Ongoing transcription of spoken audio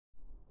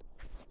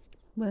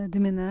Bună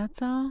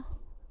dimineața!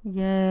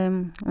 E 11:34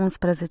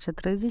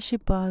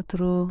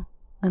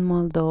 în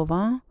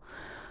Moldova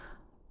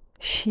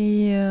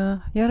și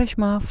iarăși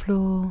mă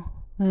aflu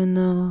în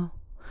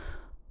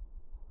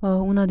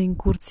una din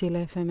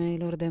curțile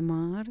femeilor de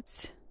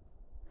marți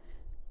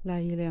la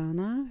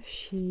Ileana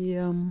și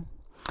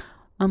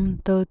am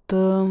tot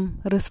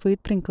răsfoit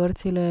prin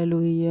cărțile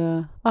lui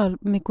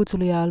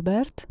micuțului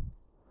Albert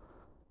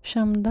și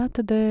am dat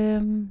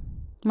de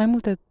mai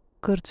multe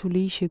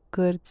cărțulii și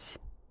cărți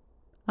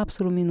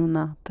absolut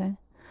minunate,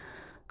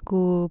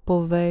 cu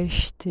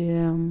povești,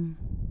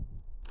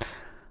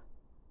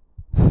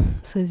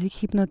 să zic,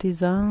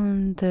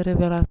 hipnotizante,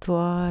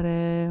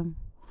 revelatoare,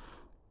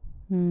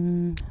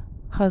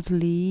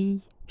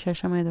 hazlii și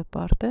așa mai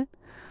departe.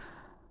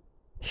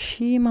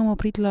 Și m-am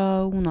oprit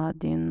la una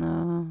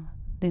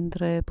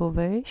dintre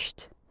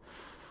povești.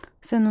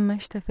 Se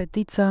numește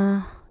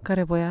Fetița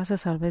care voia să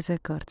salveze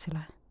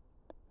cărțile.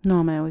 Nu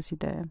am mai auzit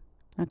de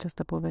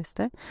această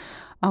poveste.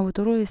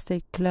 Autorul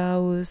este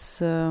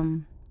Klaus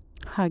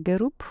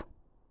Hagerup.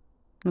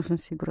 Nu sunt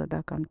sigură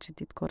dacă am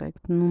citit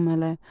corect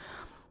numele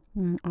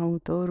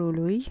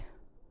autorului.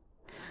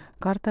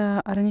 Cartea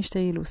are niște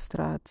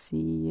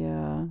ilustrații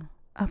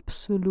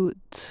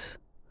absolut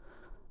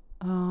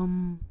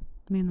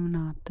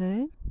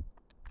minunate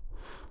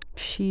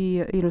și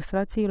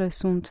ilustrațiile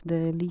sunt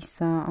de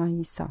Lisa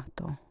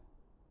Aisato.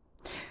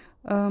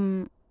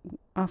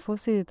 A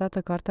fost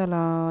editată cartea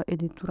la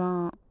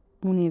editura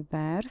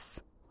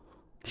Univers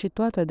și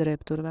toate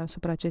drepturile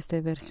asupra acestei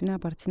versiuni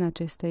aparțin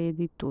acestei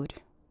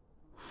edituri.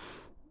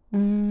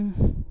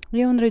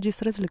 Eu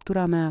înregistrez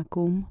lectura mea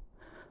acum,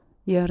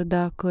 iar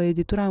dacă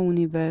editura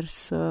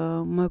Univers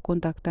mă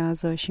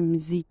contactează și îmi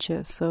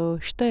zice să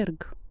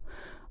șterg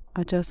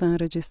această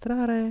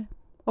înregistrare,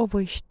 o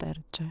voi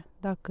șterge.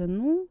 Dacă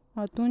nu,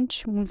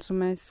 atunci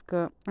mulțumesc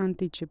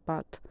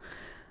anticipat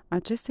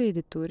acestei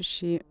edituri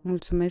și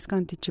mulțumesc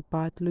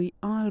anticipat lui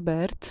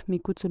Albert,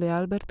 micuțului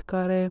Albert,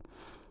 care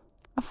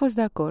a fost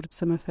de acord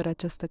să-mi ofere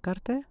această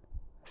carte,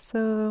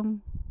 să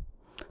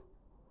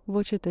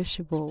vă citesc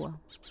și vouă.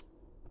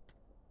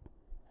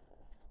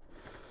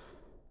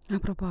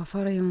 Apropo,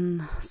 afară e un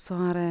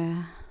soare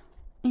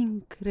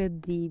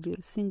incredibil,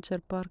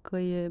 sincer, parcă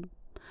e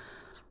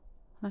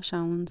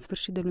așa, un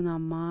sfârșit de luna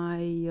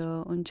mai,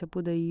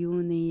 început de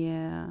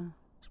iunie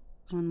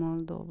în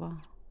Moldova.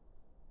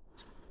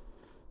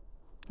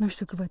 Nu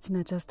știu cât va ține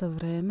această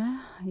vreme.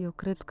 Eu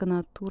cred că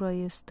natura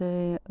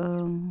este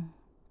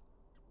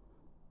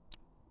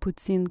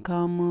puțin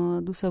cam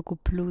dusă cu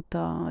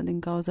pluta din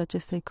cauza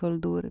acestei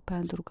călduri,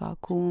 pentru că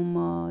acum,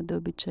 de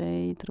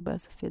obicei, trebuia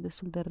să fie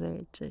destul de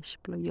rece și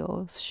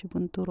ploios și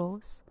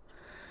vânturos.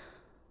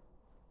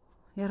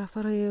 Iar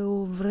afară e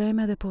o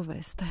vreme de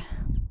poveste.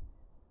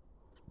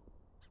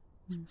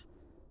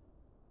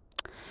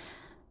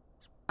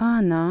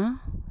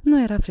 Ana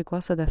nu era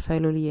fricoasă de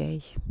felul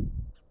ei,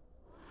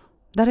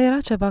 dar era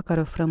ceva care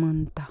o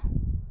frământa.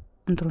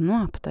 Într-o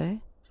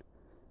noapte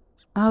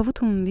a avut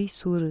un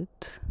vis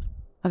urât.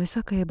 A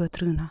visat că e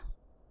bătrână.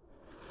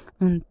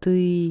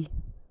 Întâi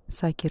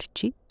s-a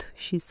chircit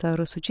și s-a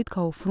răsucit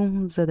ca o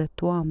frunză de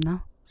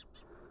toamnă.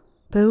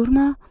 Pe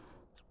urmă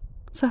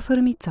s-a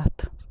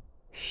fărâmițat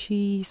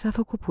și s-a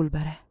făcut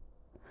pulbere.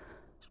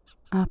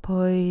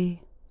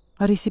 Apoi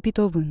a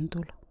risipit-o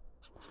vântul.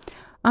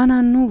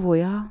 Ana nu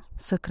voia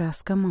să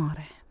crească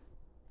mare.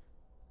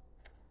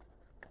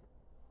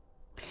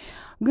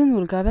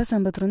 Gândul că avea să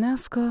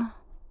îmbătrânească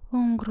o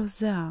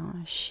îngrozea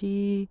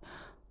și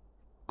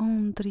o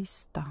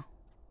întrista.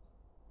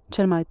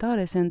 Cel mai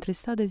tare se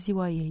întrista de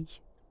ziua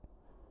ei.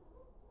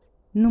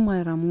 Nu mai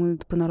era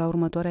mult până la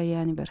următoarea ei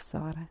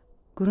aniversare.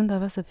 Curând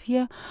avea să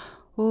fie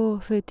o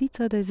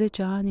fetiță de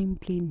 10 ani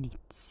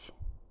împliniți.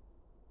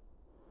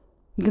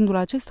 Gândul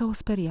acesta o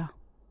speria.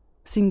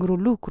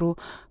 Singurul lucru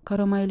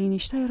care o mai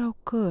liniștea erau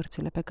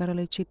cărțile pe care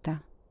le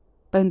citea.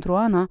 Pentru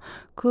Ana,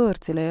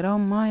 cărțile erau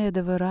mai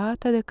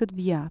adevărate decât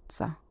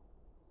viața.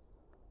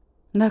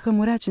 Dacă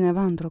murea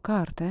cineva într-o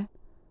carte,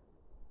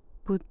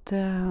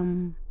 putea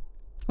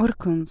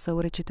oricând să o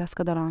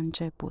recitească de la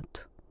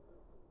început.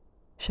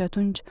 Și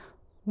atunci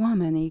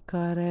oamenii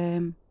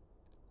care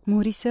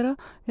muriseră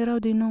erau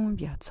din nou în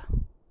viață.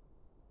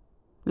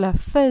 La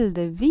fel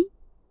de vii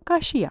ca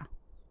și ea.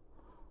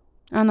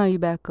 Ana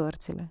iubea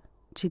cărțile.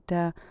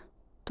 Citea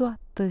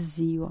toată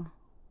ziua.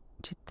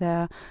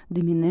 Citea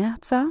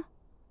dimineața,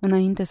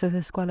 înainte să se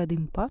scoale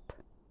din pat.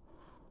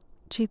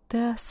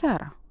 Citea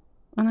seara,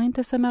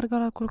 înainte să meargă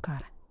la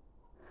culcare.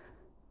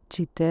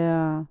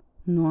 Citea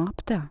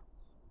noaptea,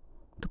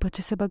 după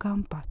ce se băga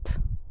în pat.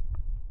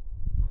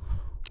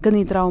 Când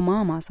intrau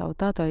mama sau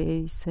tatăl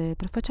ei, se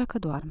prefăcea că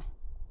doarme.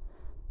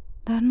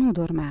 Dar nu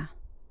dormea,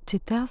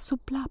 citea sub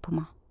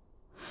plapumă.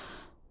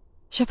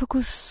 Și-a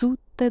făcut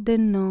sute de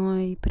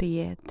noi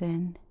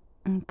prieteni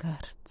în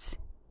cărți.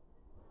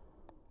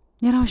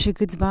 Erau și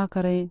câțiva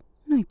care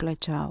nu-i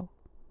plăceau,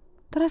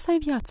 dar asta e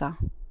viața.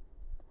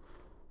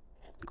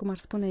 Cum ar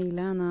spune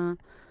Ileana,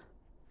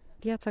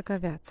 viața ca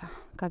viața,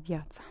 ca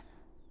viața.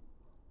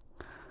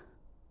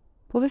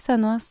 Povestea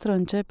noastră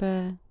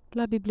începe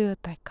la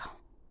bibliotecă.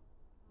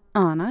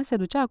 Ana se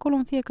ducea acolo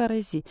în fiecare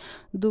zi,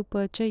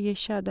 după ce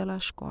ieșea de la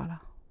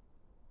școală.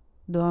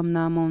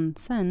 Doamna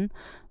Monsen,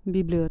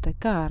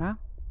 bibliotecara,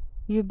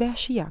 iubea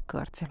și ea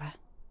cărțile.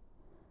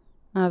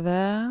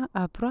 Avea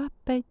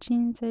aproape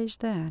 50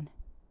 de ani.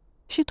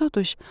 Și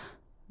totuși,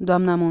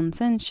 doamna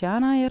Monsen și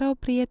Ana erau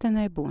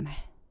prietene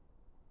bune.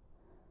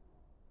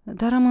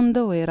 Dar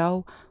amândouă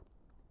erau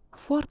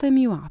foarte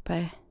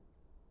mioape.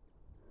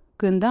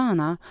 Când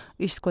Ana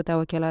își scotea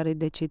ochelarii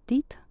de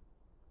citit,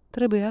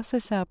 trebuia să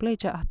se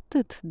aplece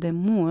atât de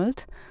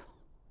mult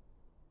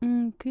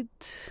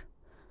încât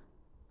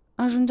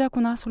ajungea cu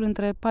nasul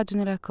între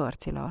paginile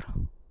cărților.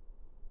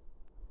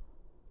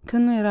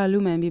 Când nu era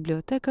lume în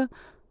bibliotecă,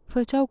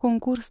 făceau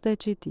concurs de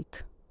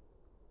citit.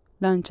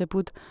 La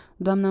început,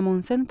 doamna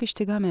Monsen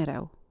câștiga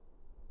mereu.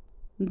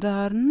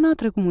 Dar n-a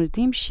trecut mult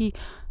timp și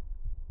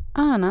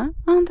Ana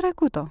a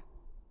întrecut-o.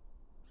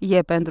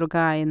 "E pentru că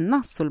ai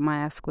nasul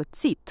mai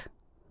ascuțit,"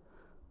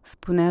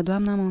 spunea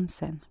doamna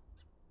Monsen.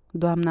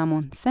 Doamna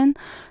Monsen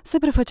se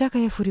prefăcea că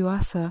e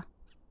furioasă,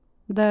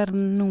 dar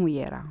nu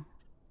era.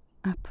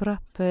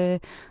 Aproape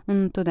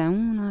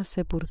întotdeauna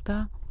se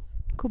purta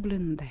cu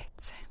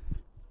blândețe.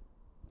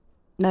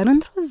 Dar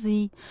într-o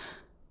zi,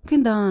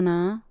 când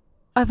Ana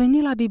a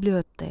venit la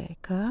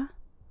bibliotecă,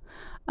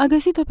 a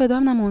găsit-o pe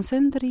doamna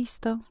Monsen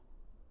tristă.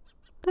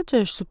 "De ce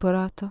ești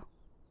supărată?"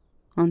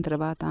 a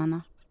întrebat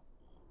Ana.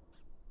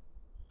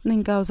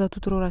 "Din cauza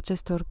tuturor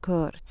acestor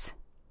cărți,"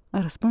 a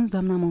răspuns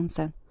doamna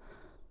Monsen.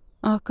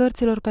 "A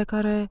cărților pe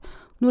care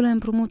nu le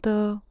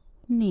împrumută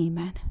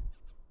nimeni."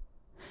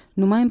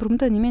 "Nu mai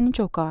împrumută nimeni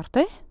nicio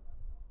carte?"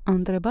 a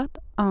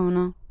întrebat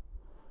Ana.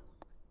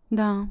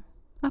 "Da,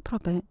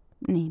 aproape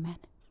nimeni."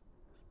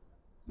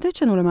 "De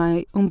ce nu le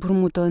mai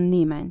împrumută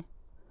nimeni?"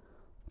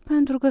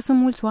 "Pentru că sunt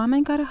mulți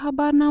oameni care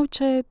habar n-au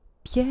ce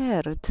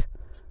pierd,"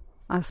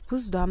 a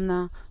spus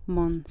doamna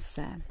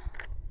Monsen.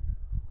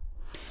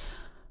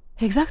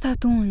 Exact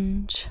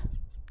atunci,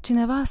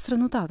 cineva a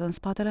strănutat în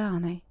spatele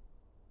Anei.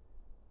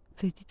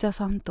 Fetița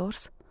s-a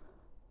întors.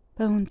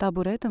 Pe un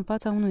taburet în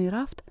fața unui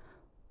raft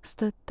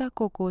stătea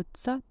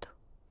cocoțat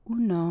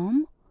un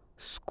om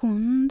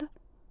scund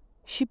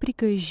și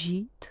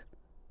pricăjit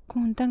cu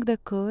un teanc de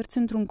cărți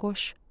într-un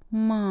coș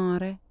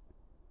mare.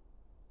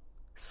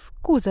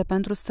 "Scuze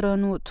pentru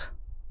strănut,"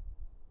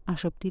 a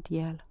șoptit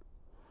el.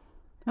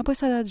 Apoi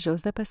s-a dat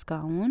jos de pe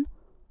scaun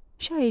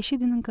și a ieșit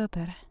din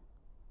încăpere.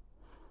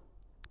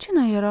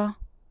 "Cine era?"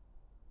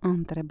 a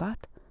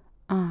întrebat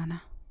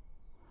Ana.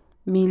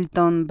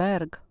 "Milton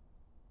Berg,"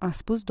 a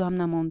spus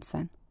doamna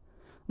Monsen.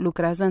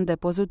 "Lucrează în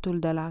depozitul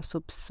de la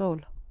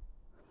subsol."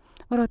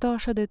 "Arăta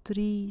așa de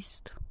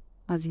trist,"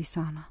 a zis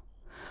Ana.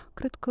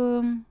 "Cred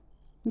că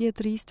e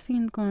trist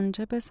fiindcă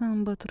începe să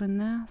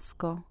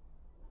îmbătrânească."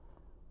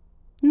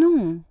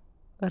 "Nu,"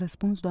 a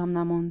răspuns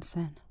doamna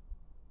Monsen.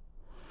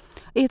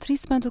 "E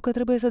trist pentru că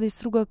trebuie să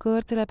distrugă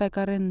cărțile pe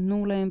care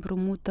nu le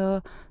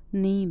împrumută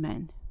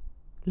nimeni."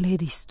 "Le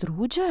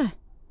distruge?"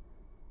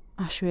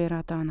 a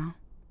șuierat Ana.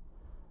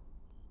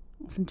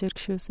 Să încerc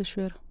și eu să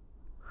șuier.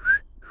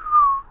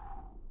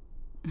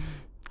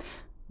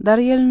 "Dar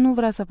el nu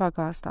vrea să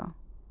facă asta,"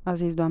 a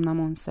zis doamna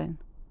Monsen.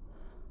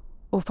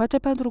 "O face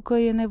pentru că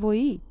e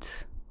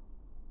nevoit.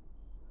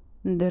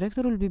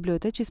 Directorul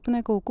bibliotecii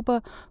spune că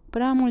ocupă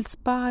prea mult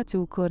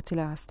spațiu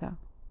cărțile astea.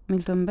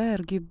 Milton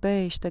Berg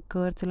iubește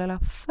cărțile la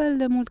fel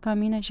de mult ca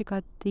mine și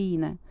ca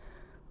tine.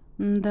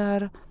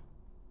 Dar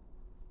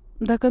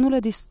dacă nu le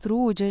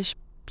distruge, își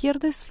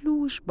pierde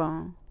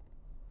slujba."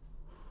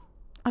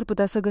 "Ar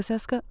putea să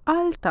găsească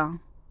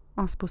alta,"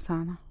 a spus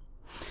Ana.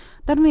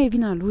 "Dar nu e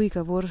vina lui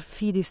că vor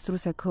fi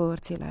distruse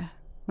cărțile,"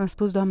 a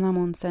spus doamna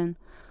Monsen.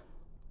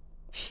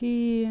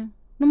 "Și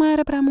nu mai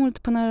are prea mult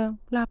până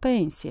la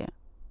pensie.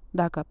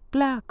 Dacă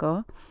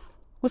pleacă,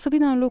 o să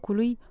vină în locul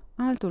lui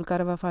altul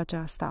care va face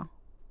asta."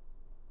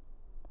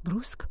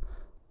 Brusc,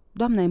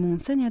 doamnei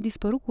Monsen i-a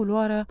dispărut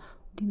culoarea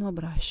din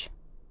obraj.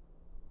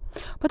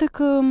 "Poate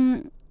că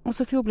o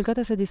să fiu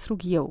obligată să distrug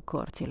eu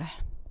cărțile,"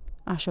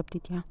 a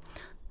șoptit ea.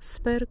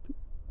 "Sper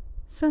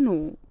să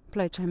nu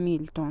plece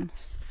Milton."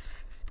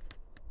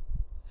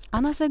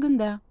 Ana se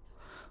gândea,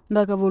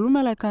 dacă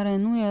volumele care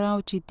nu erau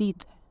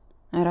citite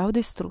erau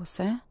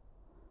distruse,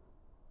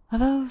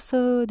 aveau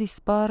să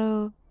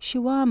dispară și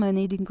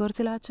oamenii din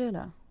cărțile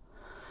acelea,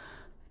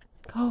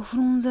 ca o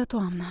frunză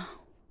toamnă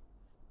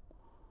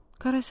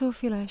care se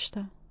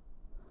ofilește,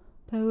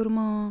 pe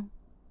urmă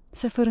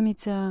se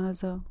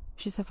fărâmițează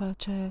și se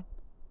face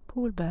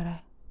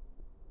pulbere,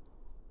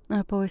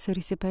 apoi se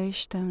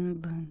risipește în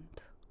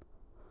vânt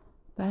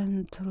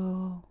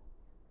pentru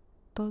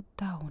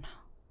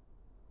totdeauna.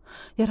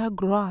 Era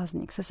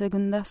groaznic să se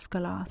gândească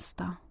la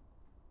asta.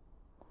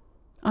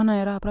 Ana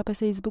era aproape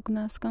să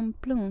izbucnească în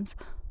plâns,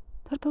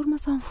 dar pe urmă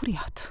s-a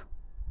înfuriat.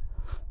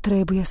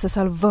 "Trebuie să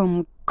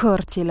salvăm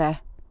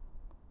cărțile,"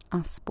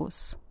 a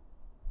spus.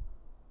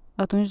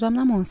 Atunci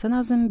doamna Monsen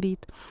a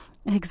zâmbit.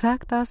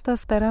 "Exact asta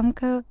speram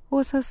că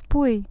o să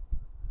spui."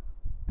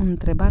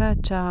 Întrebarea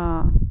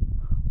cea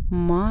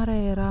mare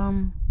era: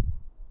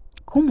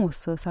 cum o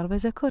să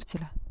salveze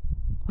cărțile?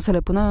 O O să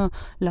le pună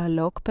la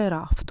loc pe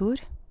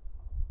rafturi?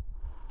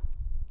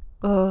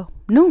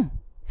 Nu,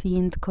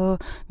 fiindcă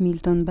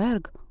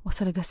Miltenberg o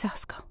să le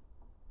găsească,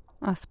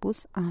 a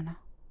spus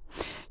Ana.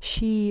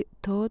 Și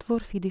tot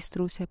vor fi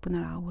distruse până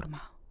la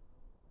urmă.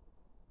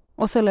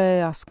 O să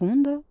le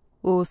ascundă?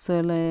 O să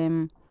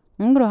le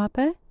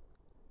îngroape?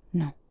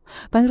 Nu,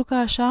 pentru că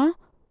așa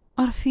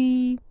ar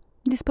fi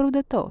dispărut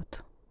de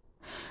tot.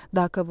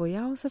 Dacă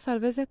voiau să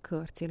salveze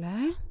cărțile,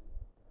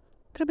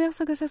 trebuiau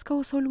să găsească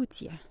o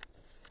soluție.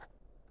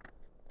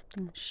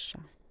 Așa.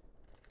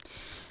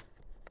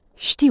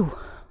 Știu,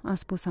 a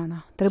spus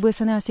Ana. Trebuie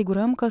să ne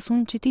asigurăm că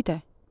sunt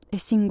citite. E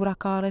singura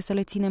care să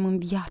le ținem în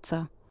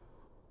viață.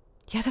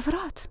 E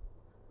adevărat,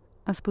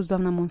 a spus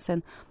doamna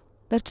Monsen.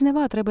 Dar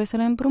cineva trebuie să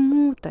le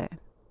împrumute.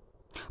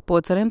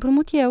 Pot să le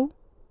împrumut eu,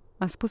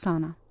 a spus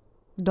Ana.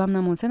 Doamna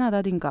Monsen a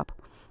dat din cap.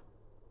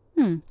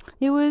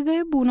 E o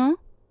idee bună,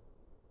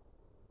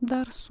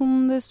 dar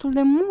sunt destul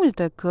de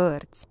multe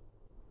cărți.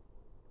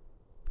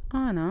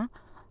 Ana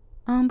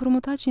a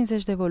împrumutat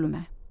 50 de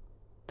volume.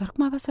 Dar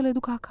cum avea să le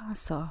ducă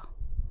acasă?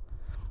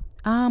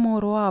 Am o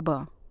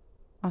roabă,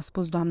 a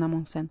spus doamna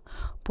Monsen.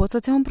 Pot să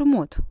ți-o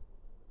împrumut.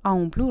 A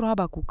umplut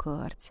roaba cu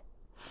cărți.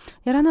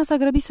 Iar Ana s-a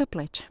grăbit să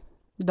plece.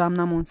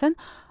 Doamna Monsen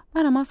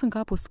a rămas în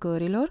capul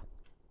scărilor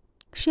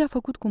și a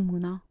făcut cu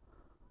mâna.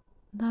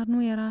 Dar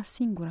nu era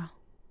singura.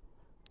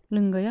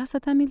 Lângă ea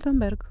stătea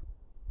Miltenberg.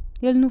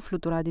 El nu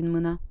flutura din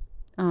mână.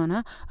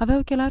 Ana avea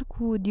ochelari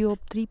cu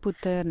dioptrii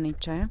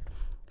puternice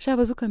și a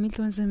văzut că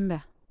Milton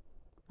zâmbea.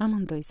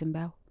 Amândoi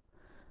zâmbeau.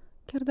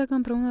 Chiar dacă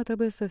împreună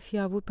trebuie să fie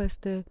avut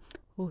peste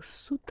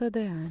 100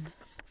 de ani.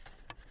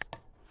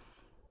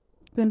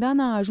 Când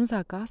Ana a ajuns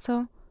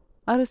acasă,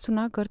 a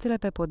răsturnat cărțile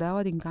pe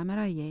podeaua din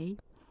camera ei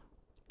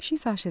și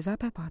s-a așezat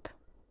pe pat.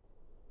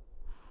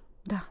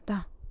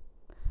 Da,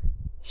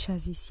 și-a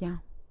zis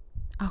ea.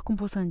 Acum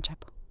pot să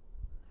încep.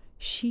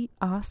 Și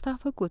asta a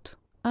făcut.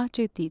 A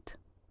citit.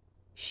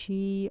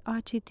 Și a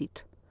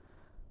citit.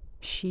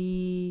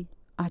 Și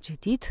a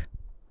citit.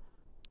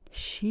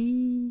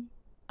 Și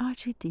a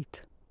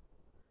citit.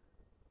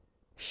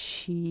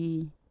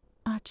 Și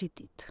a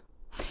citit.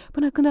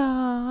 Până când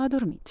a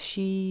adormit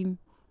și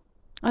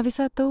a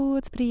visat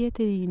toți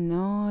prietenii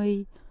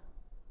noi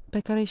pe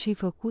care și-i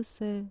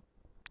făcuse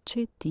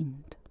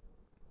citind.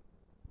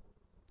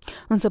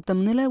 În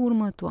săptămânile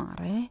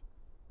următoare,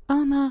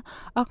 Ana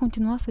a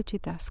continuat să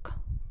citească.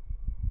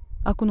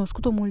 A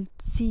cunoscut o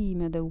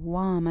mulțime de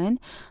oameni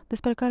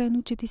despre care nu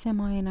citise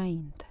mai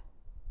înainte.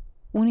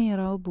 Unii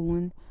erau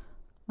buni,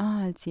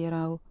 alții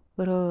erau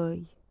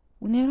răi,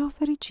 unii erau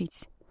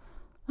fericiți,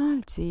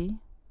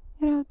 alții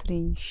erau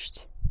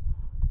triști.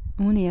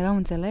 Unii erau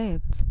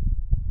înțelepți,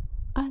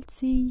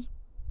 alții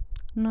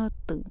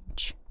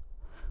nătânci.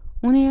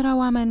 Unii erau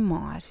oameni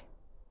mari,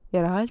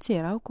 iar alții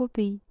erau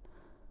copii.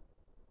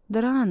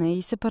 Dar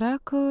Anei se părea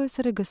că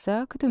se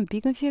regăsea câte un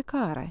pic în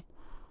fiecare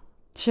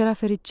și era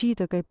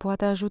fericită că îi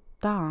poate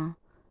ajuta,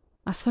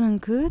 astfel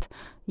încât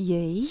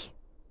ei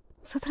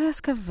să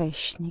trăiască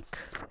veșnic.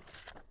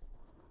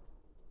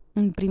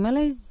 În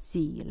primele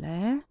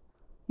zile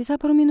i s-a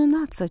părut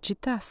minunat să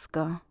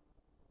citească.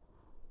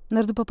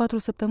 Dar după 4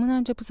 săptămâni a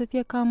început să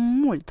fie cam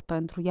mult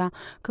pentru ea,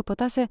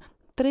 căpătase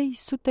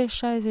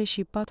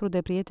 364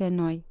 de prieteni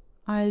noi.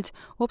 Alți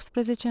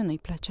 18 nu-i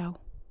plăceau.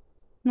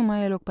 Nu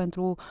mai e loc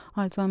pentru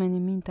alți oameni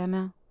în mintea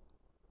mea,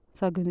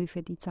 s-a gândit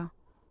fetița.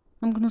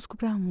 Am cunoscut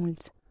prea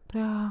mulți,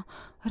 prea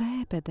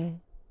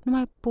repede. Nu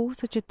mai pot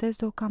să citesc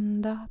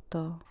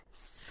deocamdată.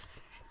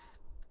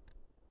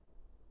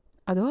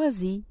 A doua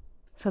zi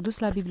s-a dus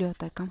la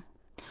bibliotecă.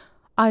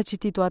 Ai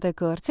citit toate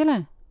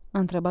cărțile? A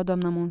întrebat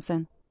doamna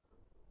Monsen.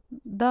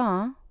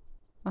 Da,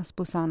 a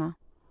spus Ana.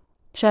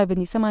 Și ai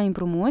venit să mai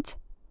împrumuți?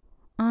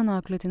 Ana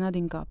a clătinat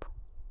din cap.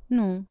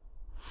 Nu,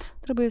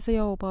 trebuie să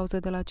iau o pauză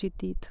de la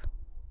citit.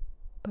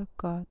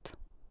 Păcat,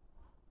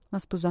 a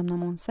spus doamna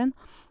Monsen.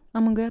 A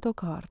mângâiat o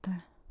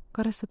carte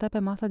care stătea pe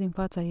masa din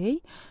fața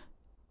ei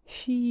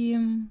și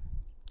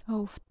a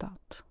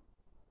oftat.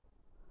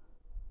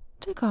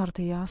 Ce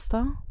carte e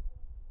asta?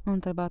 A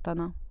întrebat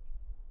Ana.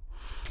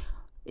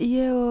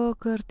 E o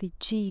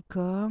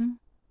cărticică,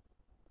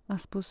 a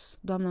spus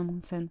doamna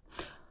Monsen.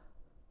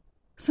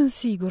 Sunt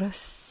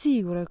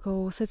sigură că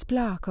o să-ți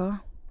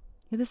placă.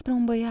 E despre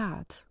un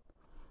băiat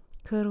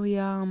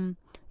căruia îi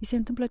se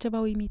întâmplă ceva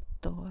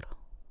uimitor.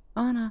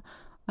 Ana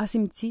a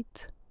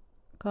simțit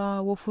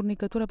ca o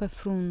furnicătură pe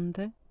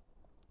frunte.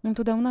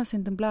 Întotdeauna se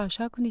întâmpla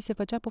așa când îi se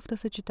făcea poftă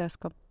să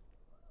citească.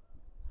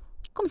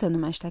 Cum se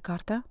numește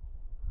cartea?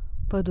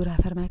 Pădurea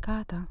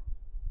fermecată.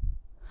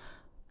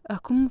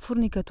 Acum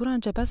furnicătura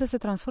începea să se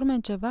transforme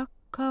în ceva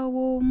ca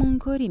o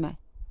mâncărime.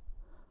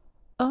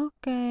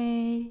 Ok,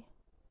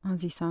 a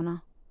zis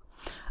Ana.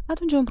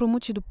 Atunci o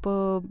împrumut și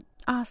după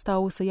asta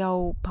o să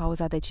iau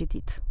pauza de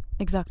citit.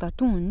 Exact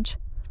atunci,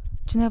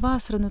 cineva a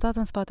strănutat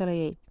în spatele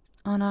ei.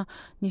 Ana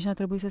nici n-a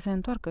trebuit să se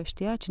întoarcă,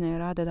 știa cine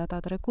era de data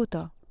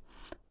trecută.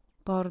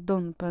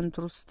 Pardon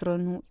pentru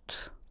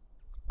strănut,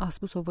 a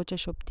spus o voce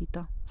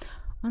șoptită.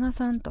 Ana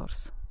s-a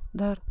întors,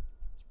 dar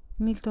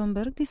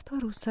Miltenberg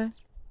dispăruse.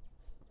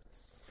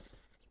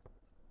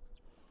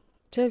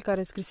 Cel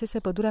care scrisese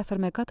Pădurea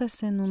fermecată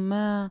se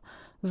numea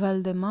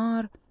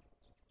Valdemar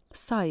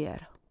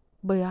Sayer.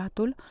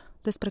 Băiatul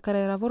despre care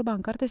era vorba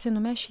în carte se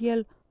numea și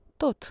el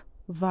tot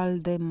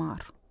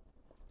Valdemar.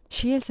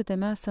 Și el se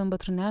temea să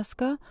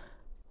îmbătrânească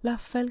la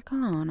fel ca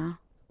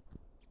Ana.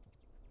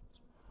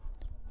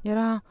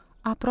 Era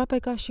aproape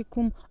ca și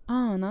cum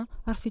Ana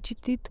ar fi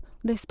citit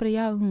despre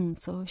ea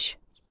însăși.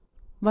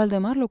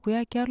 Valdemar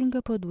locuia chiar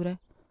lângă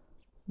pădure.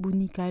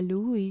 Bunica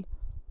lui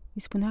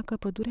îi spunea că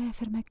pădurea e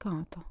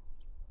fermecată.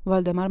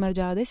 Valdemar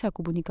mergea adesea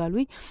cu bunica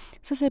lui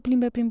să se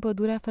plimbe prin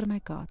pădurea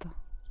fermecată.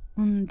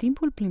 În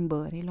timpul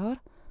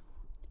plimbărilor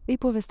îi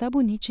povestea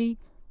bunicii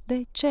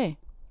de ce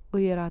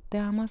îi era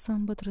teamă să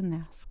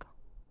îmbătrânească.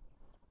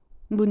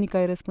 Bunica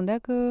îi răspundea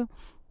că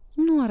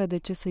nu are de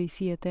ce să-i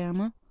fie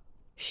teamă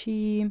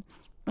și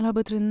la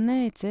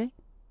bătrânețe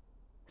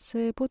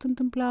se pot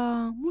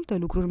întâmpla multe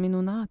lucruri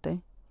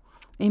minunate.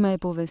 Îi mai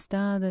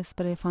povestea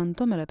despre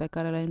fantomele pe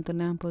care le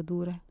întâlnea în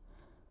pădure.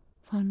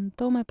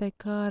 Fantome pe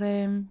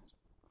care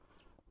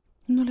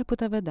nu le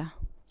putea vedea,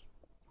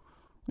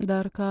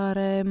 dar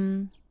care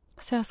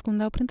se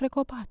ascundeau printre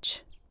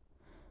copaci.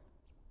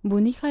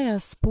 Bunica i-a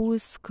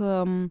spus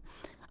că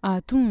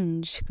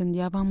atunci când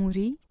ea va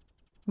muri,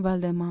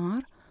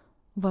 Valdemar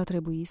va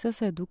trebui să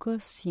se ducă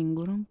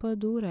singur în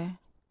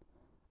pădure.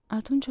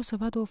 Atunci o să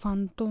vadă o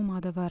fantomă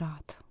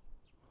adevărată.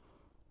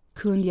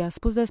 Când i-a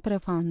spus despre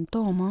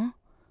fantomă,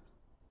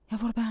 ea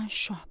vorbea în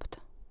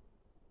șoaptă.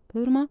 Pe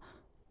urmă,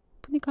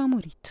 bunica a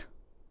murit.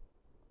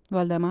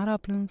 Valdemar a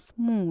plâns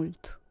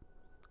mult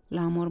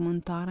la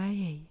mormântarea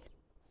ei.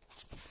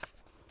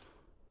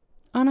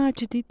 Ana a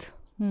citit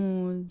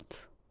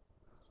mult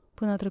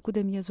până a trecut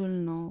de miezul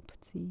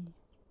nopții.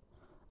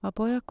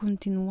 Apoi a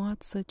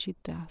continuat să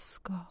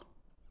citească.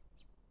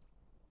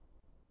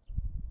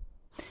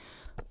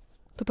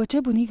 După ce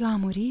bunica a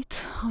murit,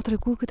 au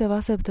trecut câteva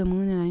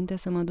săptămâni înainte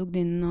să mă duc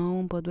din nou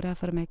în pădurea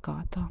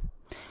fermecată.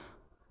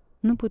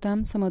 Nu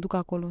puteam să mă duc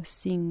acolo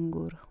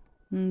singur,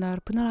 dar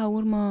până la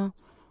urmă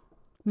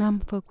mi-am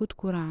făcut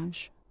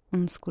curaj.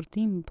 În scurt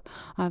timp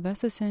avea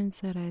să se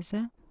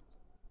însereze,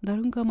 dar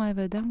încă mai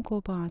vedeam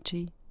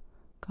copacii,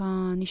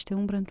 ca niște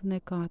umbre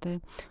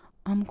întunecate.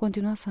 Am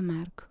continuat să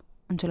merg.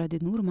 În cele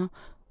din urmă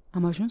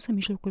am ajuns în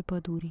mijlocul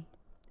pădurii.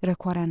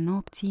 Răcoarea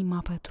nopții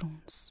m-a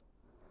pătruns.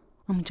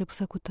 Am început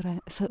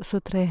să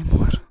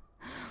tremur.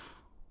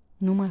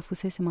 Nu mai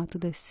fusesem atât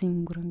de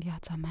singur în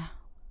viața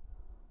mea.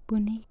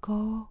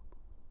 Bunico,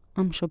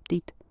 am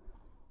șoptit.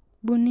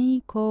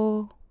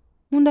 Bunico,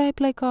 unde ai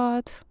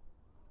plecat?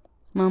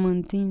 M-am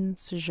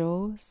întins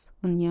jos,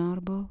 în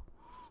iarbă,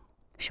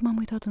 și m-am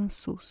uitat în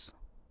sus,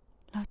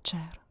 la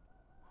cer.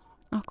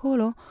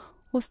 Acolo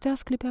o stea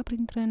sclipea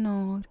printre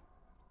nori.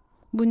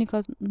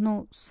 Bunica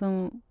nu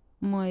să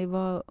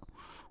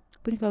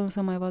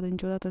mai vadă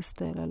niciodată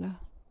stelele.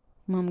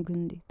 M-am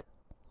gândit.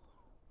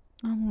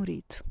 A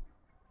murit.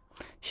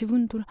 Și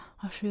vântul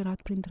a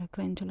șuierat printre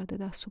crengele de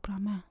deasupra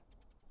mea.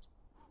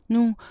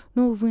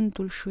 Nu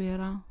vântul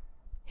șuiera.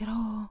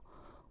 Era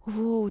o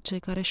voce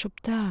care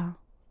șoptea.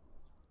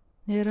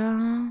 Era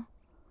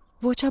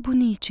vocea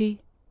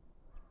bunicii.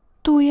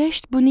 Tu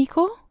ești,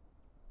 bunico?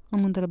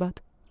 Am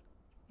întrebat.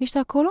 Ești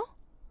acolo?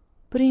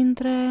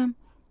 Printre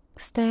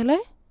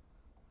stele?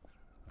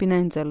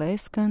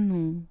 Bineînțeles că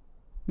nu,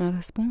 mi-a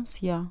răspuns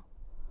ea.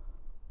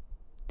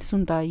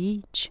 Sunt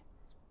aici,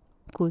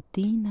 cu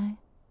tine.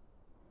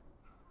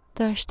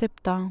 Te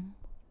așteptam.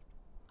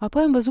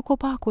 Apoi am văzut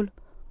copacul.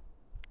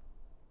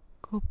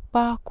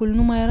 Copacul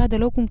nu mai era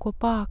deloc un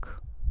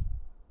copac.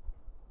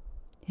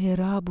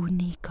 Era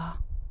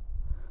bunica.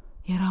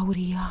 Era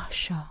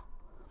uriașă.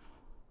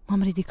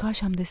 M-am ridicat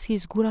și am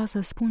deschis gura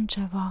să spun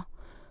ceva,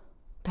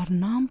 dar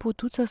n-am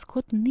putut să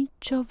scot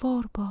nicio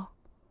vorbă.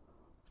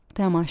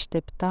 Te-am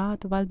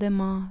așteptat,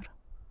 Valdemar,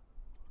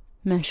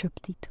 mi-a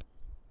șoptit.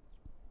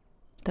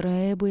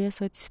 Trebuie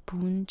să-ți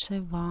spun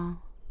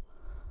ceva.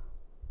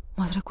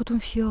 M-a trecut un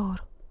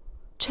fior.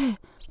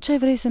 Ce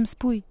vrei să-mi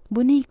spui,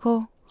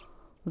 bunico?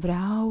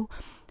 Vreau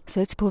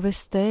să-ți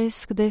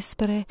povestesc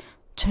despre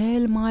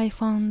cel mai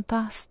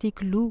fantastic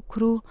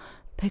lucru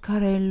pe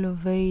care îl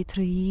vei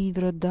trăi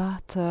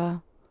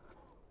vreodată.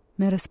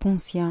 Mi-a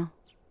răspuns ea.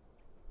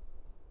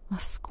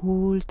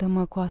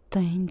 Ascultă-mă cu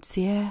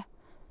atenție.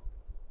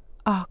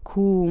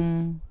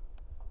 Acum.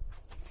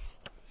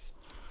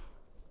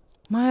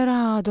 Mai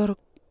era doar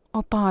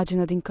o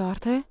pagină din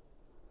carte.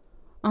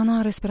 Ana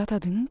a respirat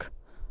adânc,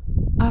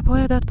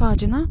 apoi a dat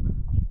pagina,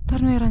 dar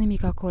nu era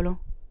nimic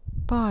acolo.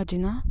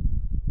 Pagina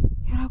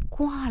era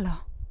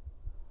goală.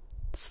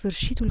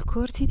 Sfârșitul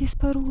cărții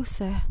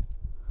dispăruse.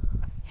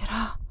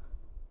 Era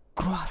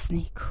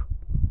groaznic.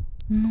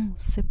 Nu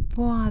se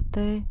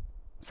poate,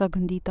 s-a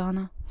gândit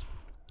Ana.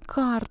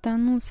 Cartea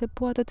nu se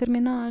poate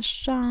termina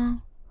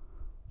așa.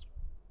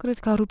 Cred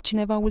că a rupt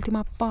cineva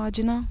ultima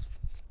pagină.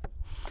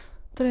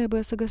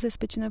 Trebuie să găsesc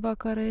pe cineva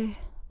care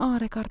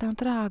are cartea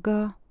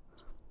întreagă.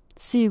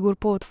 Sigur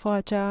pot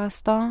face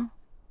asta.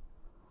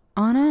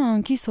 Ana a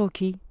închis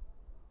ochii,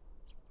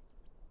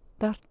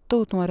 dar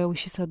tot nu a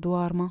reușit să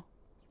doarmă.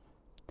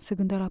 Se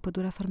gândea la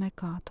pădurea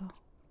fermecată.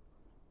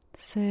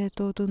 Se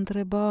tot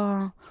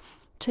întreba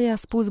ce i-a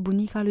spus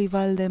bunica lui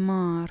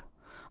Valdemar.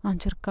 A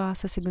încercat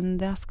să se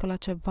gândească la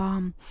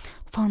ceva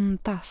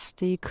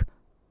fantastic,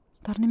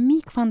 dar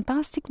nimic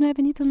fantastic nu i-a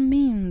venit în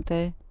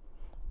minte.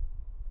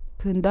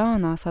 Când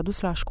Ana s-a dus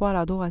la școală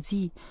a doua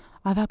zi,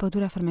 avea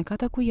pădurea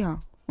fermecată cu ea,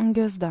 în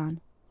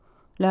ghiozdan.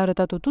 Le-a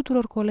arătat-o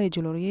tuturor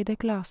colegilor ei de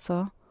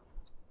clasă.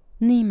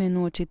 Nimeni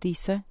nu o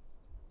citise,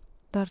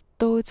 dar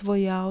toți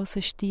voiau să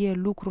știe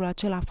lucrul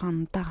acela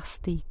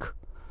fantastic.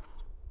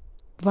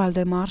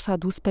 Valdemar s-a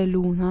dus pe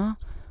lună,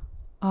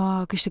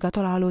 a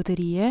câștigat-o la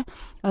loterie,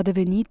 a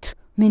devenit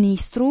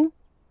ministru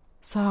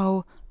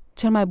sau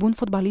cel mai bun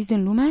fotbalist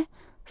din lume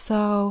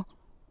sau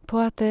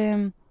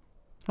poate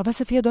avea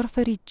să fie doar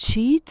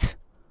fericit.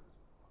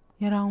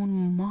 Era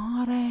un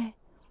mare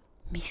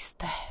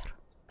mister.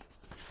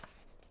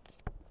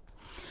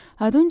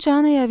 Atunci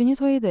Ana i-a venit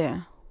o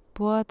idee.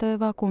 Poate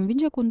va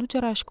convinge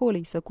conducerea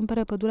școlii să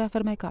cumpere pădurea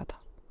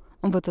fermecată.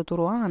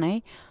 Învățătorul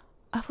Anei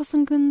a fost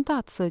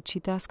încântat să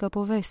citească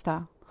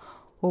povestea.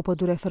 O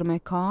pădure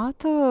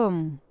fermecată,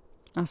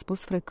 a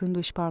spus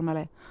frecându-și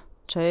palmele.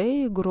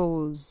 Ce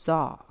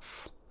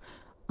grozav!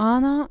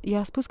 Ana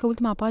i-a spus că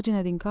ultima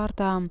pagină din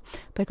cartea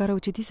pe care o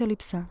citise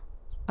lipsea.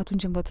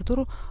 Atunci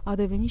învățătorul a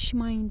devenit și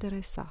mai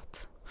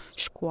interesat.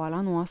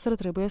 Școala noastră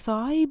trebuie să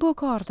aibă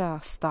cartea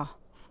asta.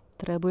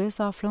 Trebuie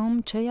să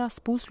aflăm ce i-a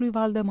spus lui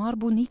Valdemar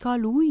bunica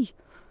lui.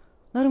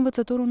 Dar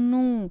învățătorul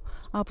nu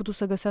a putut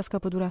să găsească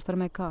pădurea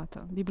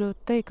fermecată.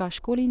 Biblioteca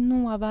școlii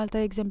nu avea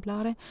alte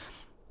exemplare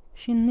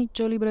și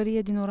nicio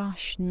librărie din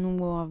oraș nu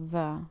o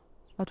avea.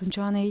 Atunci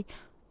Anei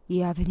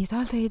i-a venit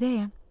altă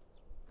idee.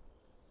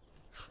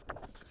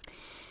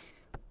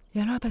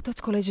 I-a luat pe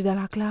toți colegii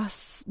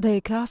de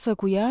clasă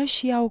cu ea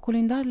și au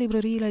colindat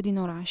librăriile din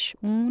oraș,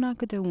 una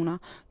câte una.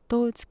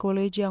 Toți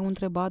colegii au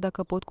întrebat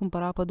dacă pot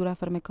cumpăra pădurea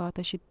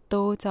fermecată și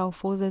toți au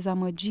fost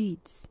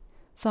dezamăgiți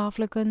să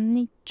află că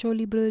nicio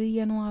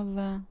librărie nu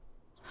avea.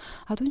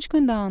 Atunci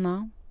când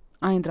Ana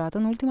a intrat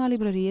în ultima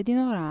librărie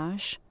din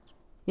oraș,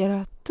 era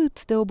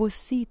atât de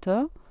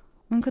obosită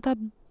încât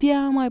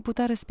abia mai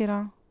putea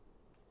respira.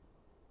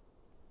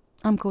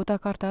 Am căutat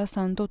cartea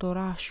asta în tot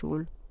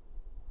orașul,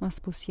 a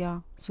spus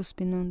ea,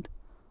 suspinând.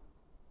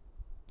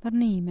 Dar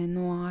nimeni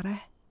nu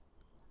are.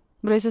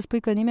 Vrei să spui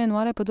că nimeni nu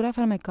are pădurea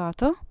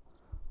fermecată?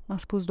 A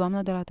spus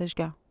doamna de la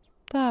teșghea.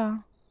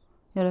 Da,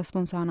 i-a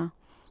răspuns Ana,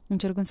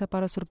 încercând să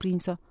pară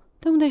surprinsă.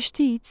 De unde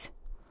știți?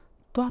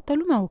 Toată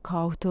lumea o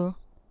caută,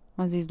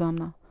 a zis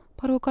doamna.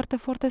 Pare o carte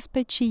foarte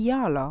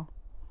specială.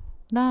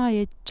 Da,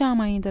 e cea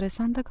mai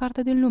interesantă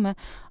carte din lume.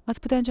 Ați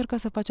putea încerca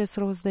să faceți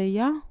rost de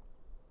ea?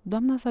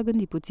 Doamna s-a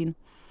gândit puțin.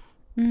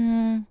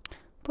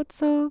 Pot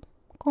să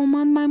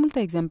comand mai multe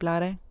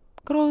exemplare.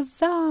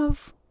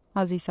 Grozav,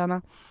 a zis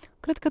Ana.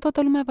 Cred că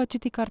toată lumea va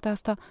citi cartea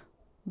asta.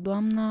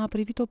 Doamna a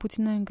privit-o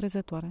puțin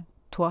neîncrezătoare.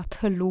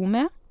 Toată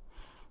lumea?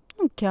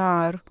 Nu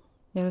chiar,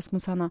 i-a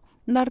răspuns Ana,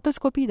 dar toți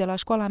copiii de la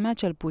școala mea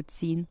cel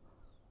puțin.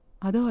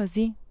 A doua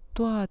zi,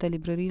 toate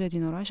librăriile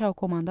din oraș au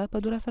comandat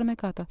pădurea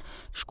fermecată.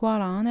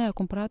 Școala Anei a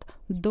cumpărat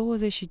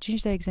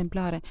 25 de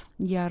exemplare,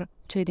 iar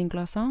cei din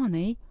clasa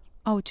Anei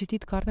au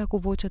citit cartea cu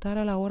voce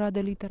tare la ora de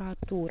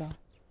literatură.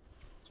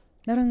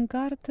 Dar în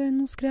carte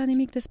nu scria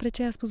nimic despre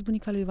ce a spus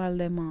bunica lui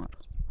Valdemar.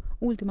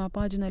 Ultima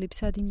pagină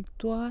lipsea din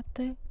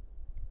toate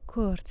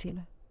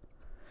cărțile.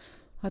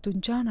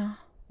 Atunci Ana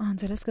a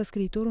înțeles că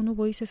scriitorul nu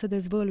voise să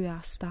dezvăluie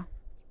asta.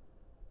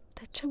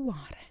 De ce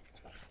oare?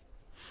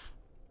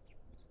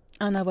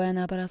 Ana voia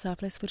neapărat să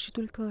afle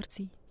sfârșitul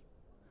cărții.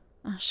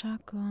 Așa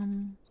că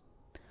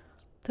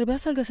trebuia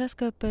să-l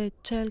găsească pe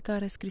cel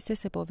care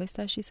scrisese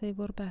povestea și să-i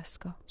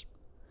vorbească.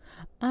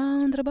 A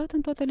întrebat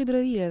în toate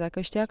librăriile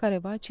dacă știa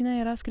careva cine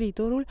era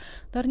scriitorul,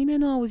 dar nimeni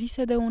nu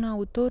auzise de un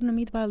autor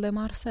numit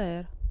Valdemar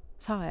Saer.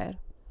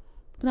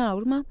 Până la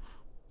urmă,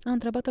 a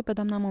întrebat-o pe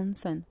doamna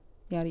Monsen,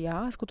 iar ea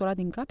a scuturat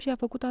din cap și a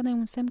făcut Anei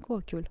un semn cu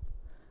ochiul.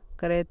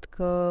 Cred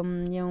că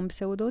e un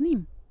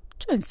pseudonim.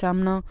 Ce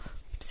înseamnă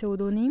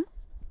pseudonim?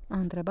 A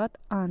întrebat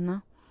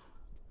Ana.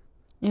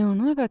 E un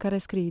nume pe care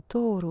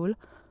scriitorul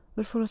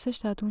îl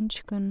folosește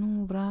atunci când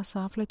nu vrea să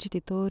afle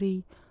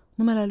cititorii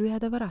numele lui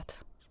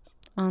adevărat.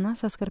 Ana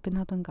s-a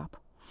scărpinat în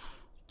cap.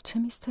 Ce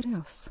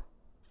misterios!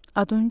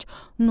 Atunci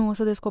nu o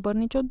să descoper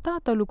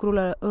niciodată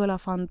lucrul ăla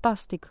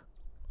fantastic,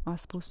 a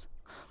spus.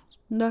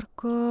 Dar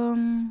că...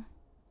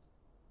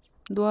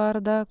 Doar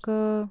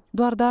dacă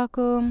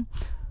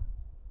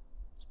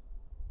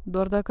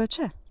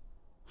ce?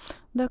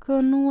 Dacă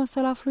nu o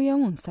să-l aflu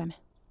eu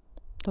însămi.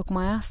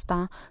 Tocmai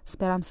asta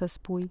speram să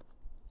spui,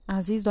 a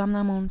zis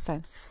doamna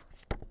Monsen.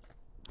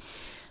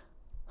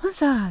 În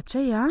seara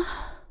aceea,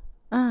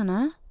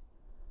 Ana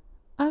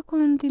a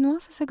continuat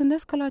să se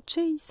gândească la ce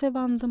îi se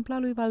va întâmpla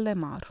lui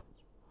Valdemar.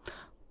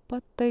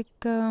 Poate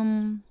că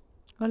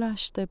îl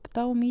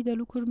așteptau mii de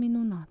lucruri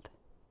minunate.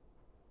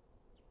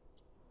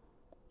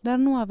 Dar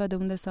nu avea de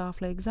unde să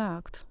afle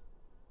exact.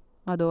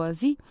 A doua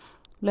zi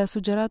le-a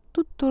sugerat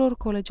tuturor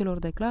colegilor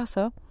de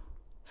clasă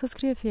să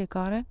scrie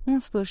fiecare un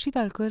sfârșit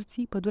al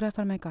cărții Pădurea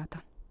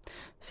fermecată.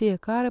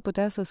 Fiecare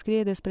putea să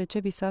scrie despre ce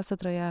visa să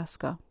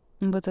trăiască.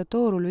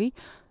 Învățătorului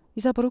I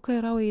s-a părut că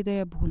era o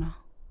idee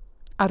bună.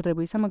 Ar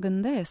trebui să mă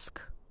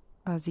gândesc,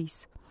 a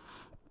zis.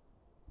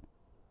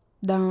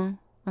 Da,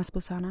 a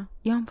spus Ana,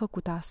 eu am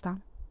făcut asta.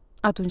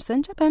 Atunci să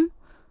începem,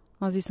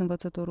 a zis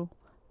învățătorul.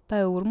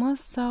 Pe urmă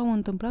s-au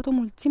întâmplat o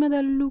mulțime de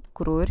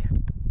lucruri.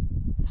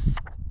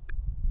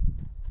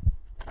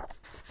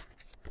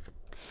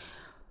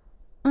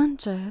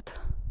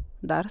 Încet,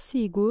 dar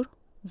sigur,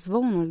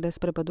 zvonul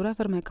despre pădurea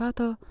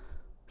fermecată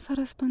s-a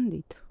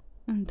răspândit.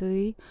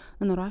 Întâi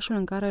în orașul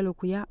în care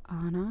locuia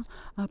Ana,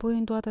 apoi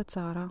în toată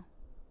țara.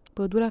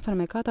 Pădurea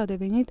fermecată a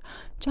devenit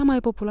cea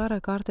mai populară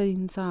carte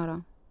din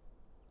țară.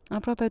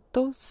 Aproape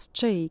toți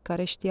cei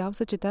care știau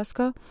să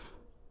citească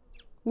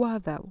o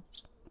aveau.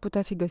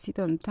 Putea fi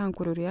găsită în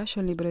teancuri uriașe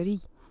în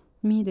librării.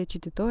 Mii de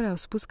cititori au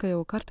spus că e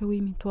o carte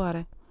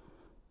uimitoare.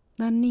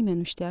 Dar nimeni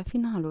nu știa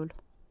finalul.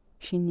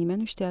 Și nimeni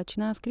nu știa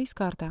cine a scris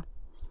cartea.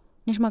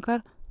 Nici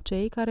măcar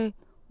cei care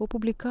o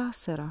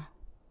publicaseră.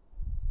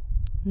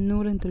 Nu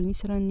îl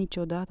întâlniseră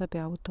niciodată pe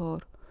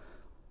autor.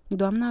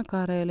 Doamna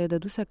care le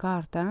dăduse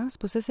cartea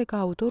spusese că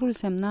autorul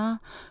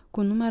semna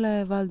cu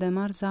numele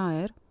Valdemar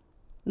Zaer,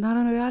 dar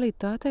în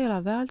realitate el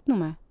avea alt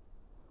nume.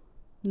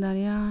 Dar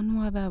ea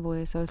nu avea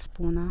voie să-l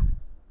spună.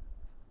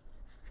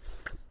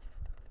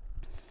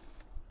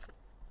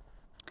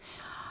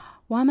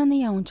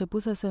 Oamenii au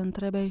început să se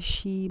întrebe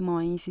și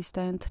mai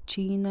insistent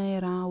cine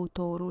era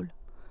autorul.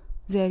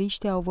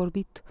 Ziariștii au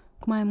vorbit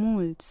cu mai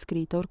mulți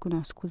scriitori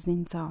cunoscuți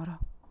din țară,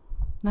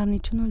 dar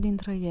niciunul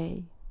dintre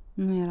ei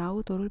nu era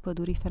autorul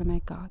pădurii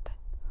fermecate.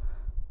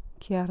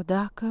 Chiar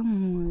dacă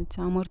mulți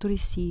au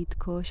mărturisit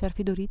că și-ar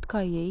fi dorit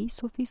ca ei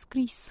să o fi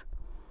scris.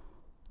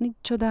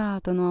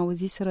 Niciodată nu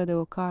auziseră de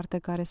o carte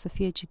care să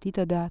fie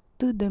citită de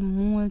atât de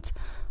mulți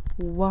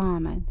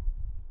oameni.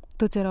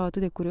 Toți erau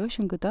atât de curioși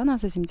încât Ana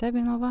se simțea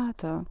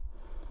vinovată.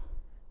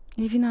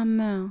 E vina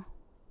mea,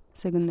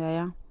 se gândea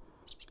ea.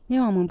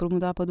 Eu am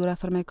împrumutat pădurea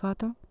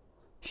fermecată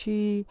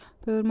și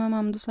pe urmă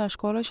m-am dus la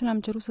școală și le-am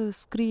cerut să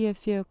scrie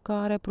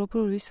fiecare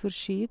propriul lui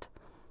sfârșit.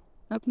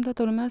 Acum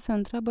toată lumea se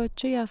întreabă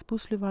ce i-a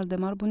spus lui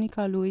Valdemar,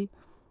 bunica lui.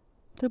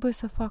 Trebuie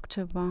să fac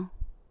ceva,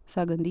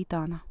 s-a gândit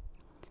Ana.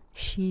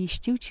 Și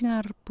știu cine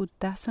ar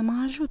putea să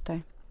mă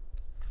ajute.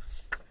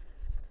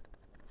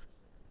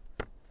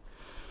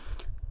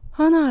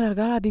 Ana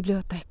alerga la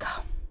bibliotecă.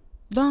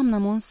 Doamnă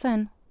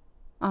Monsen,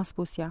 a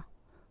spus ea,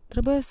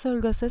 trebuie să-l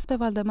găsesc pe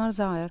Valdemar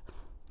Zaer.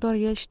 Doar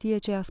el știe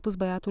ce i-a spus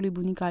băiatului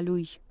bunica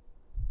lui.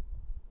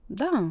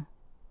 Da,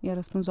 i-a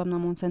răspuns doamna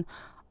Monsen,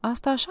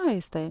 asta așa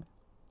este.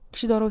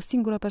 Și doar o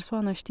singură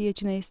persoană știe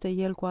cine este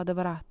el cu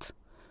adevărat.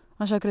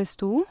 Așa crezi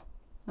tu?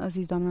 A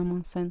zis doamna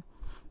Monsen.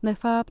 De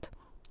fapt,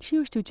 și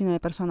eu știu cine e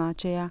persoana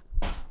aceea.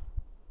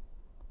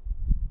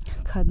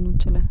 Cad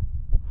nucele.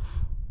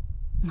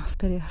 M-a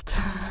speriat.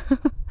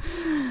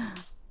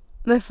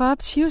 De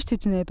fapt, și eu știu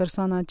cine e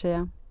persoana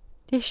aceea.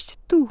 Ești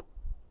tu.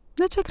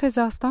 De ce crezi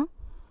asta?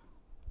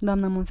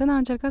 Doamna Monsen a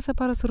încercat să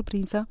pară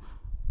surprinsă,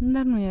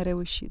 dar nu i-a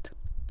reușit.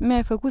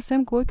 Mi-ai făcut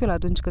semn cu ochiul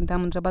atunci când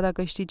te-am întrebat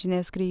dacă știi cine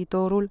e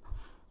scriitorul,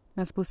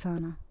 a spus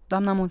Ana.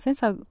 Doamna Monsen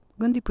s-a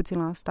gândit puțin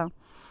la asta.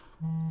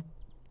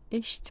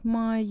 Ești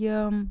mai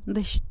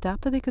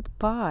deșteaptă decât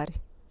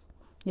pari,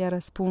 i-a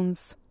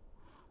răspuns.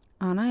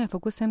 Ana i-a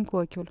făcut semn cu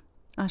ochiul.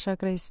 Așa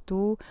crezi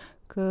tu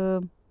că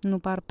nu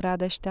par prea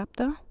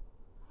deșteaptă?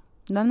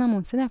 Doamna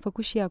Monsen a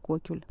făcut și ea cu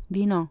ochiul.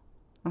 Vino,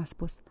 a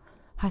spus.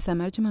 Hai să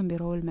mergem în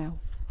biroul meu.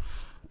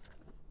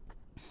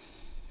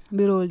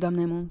 Biroul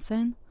doamnei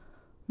Monsen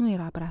nu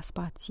era prea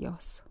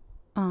spațios.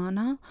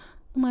 Ana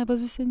nu mai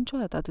văzuse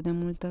niciodată atât de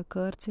multe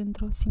cărți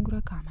într-o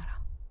singură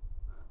cameră.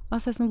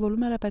 Astea sunt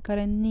volumele pe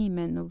care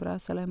nimeni nu vrea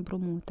să le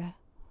împrumute,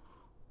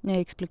 i-a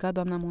explicat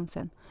doamna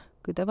Monsen.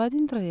 Câteva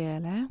dintre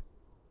ele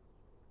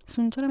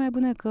sunt cele mai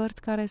bune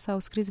cărți care s-au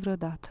scris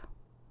vreodată.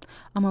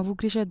 Am avut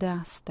grijă de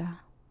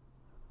astea,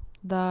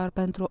 dar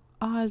pentru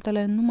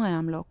altele nu mai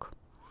am loc.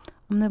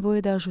 Am nevoie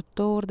de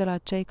ajutor de la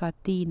cei ca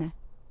tine.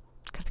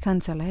 Cred că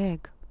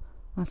înțeleg,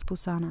 a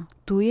spus Ana.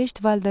 Tu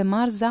ești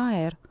Valdemar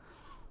Zaer.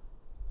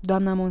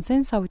 Doamna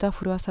Monsen s-a uitat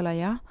furioasă la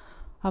ea,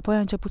 apoi a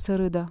început să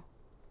râdă.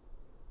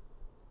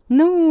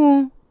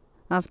 Nu,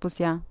 a spus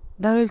ea,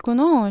 dar îl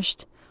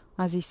cunoști,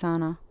 a zis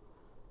Ana.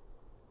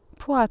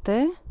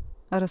 Poate,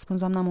 a răspuns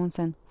doamna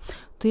Monsen.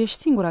 Tu ești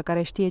singura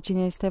care știe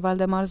cine este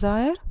Valdemar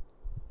Zaer?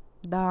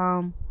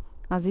 Da,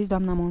 a zis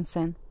doamna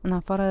Monsen, în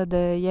afară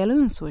de el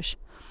însuși.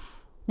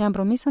 I-am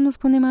promis să nu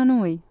spun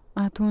nimănui.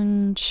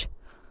 Atunci,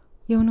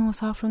 eu nu o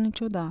să aflu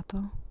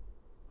niciodată.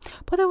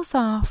 Poate o să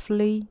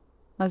afli,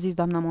 a zis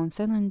doamna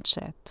Monsen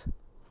încet.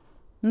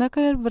 Dacă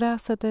el vrea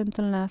să te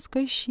întâlnească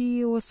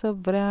și o să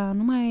vrea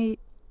numai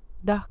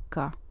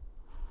dacă.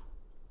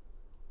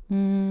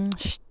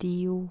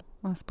 Știu,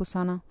 a spus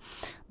Ana.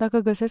 Dacă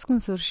găsesc un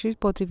sfârșit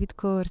potrivit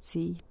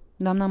cărții.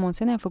 Doamna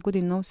Monsen a făcut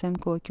din nou semn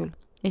cu ochiul.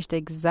 Ești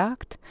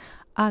exact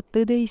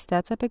atât de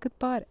isteață pe cât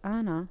pare,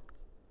 Ana.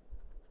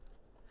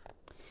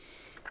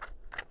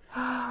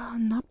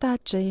 Noaptea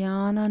aceea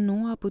Ana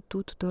nu a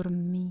putut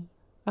dormi.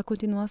 A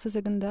continuat să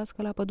se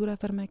gândească la pădurea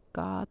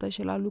fermecată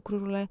și la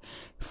lucrurile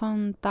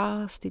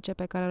fantastice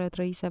pe care le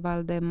trăise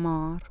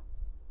Valdemar.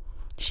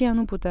 Și ea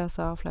nu putea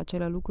să afle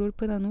acele lucruri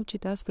până nu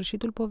citea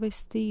sfârșitul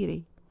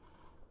povestirii.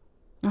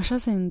 Așa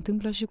se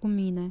întâmplă și cu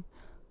mine,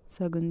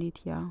 s-a gândit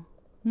ea.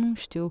 Nu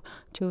știu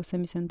ce o să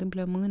mi se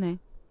întâmple mâine,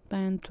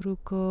 pentru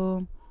că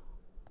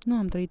nu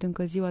am trăit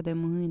încă ziua de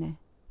mâine.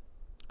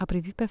 A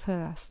privit pe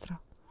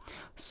fereastră.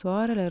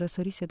 Soarele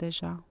răsărise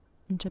deja.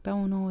 Începea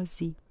o nouă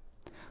zi.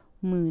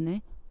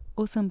 Mâine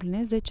o să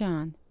împlinesc 10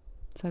 ani,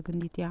 s-a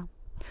gândit ea.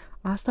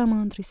 Asta mă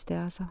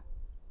întristează.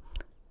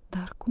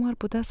 Dar cum ar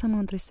putea să mă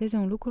întristeze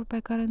un lucru pe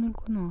care nu-l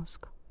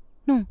cunosc?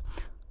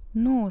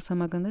 Nu o să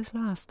mă gândesc la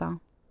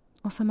asta.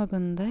 O să mă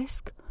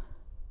gândesc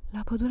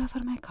la pădurea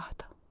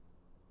fermecată.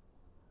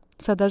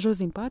 S-a dat jos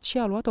din pat și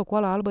a luat o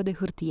coală albă de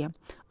hârtie.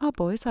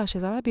 Apoi s-a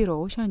așezat la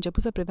birou și a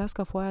început să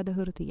privească foaia de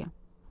hârtie.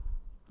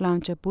 La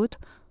început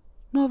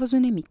nu a văzut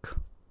nimic,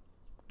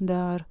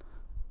 dar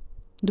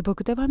după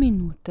câteva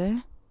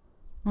minute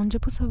a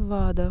început să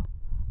vadă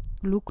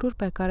lucruri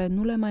pe care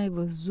nu le mai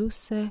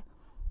văzuse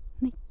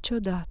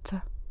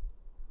niciodată.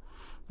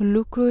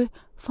 Lucruri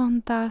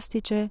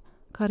fantastice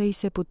care îi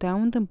se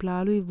puteau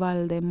întâmpla lui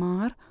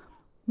Valdemar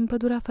în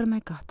pădurea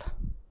fermecată.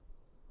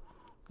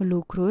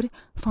 Lucruri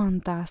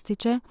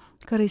fantastice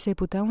care îi se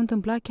puteau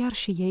întâmpla chiar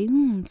și ei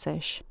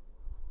înseși.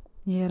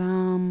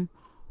 Era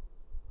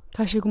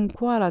ca și cum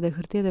coala de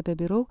hârtie de pe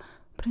birou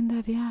prindea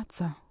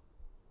viață.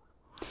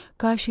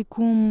 Ca și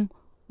cum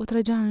o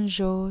trăgea în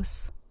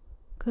jos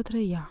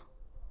către ea.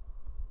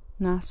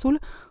 Nasul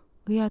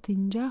îi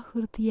atingea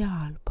hârtia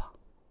albă.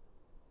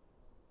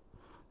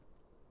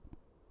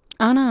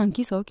 Ana a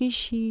închis ochii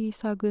și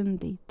s-a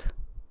gândit.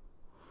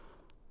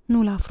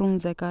 Nu la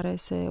frunze care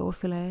se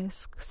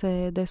ofilesc,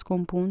 se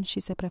descompun și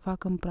se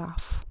prefac în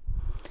praf,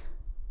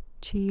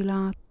 ci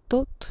la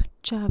tot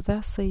ce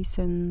avea să-i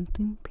se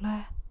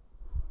întâmple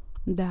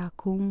de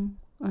acum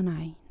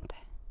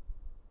înainte.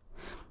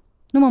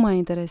 Nu mă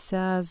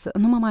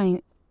mai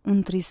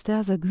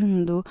întristează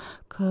gândul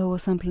că o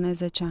să împlinesc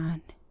 10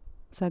 ani,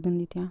 s-a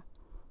gândit ea.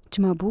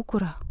 Ce mă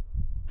bucură,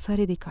 s-a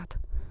ridicat.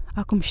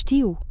 Acum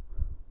știu,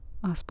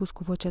 a spus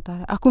cu voce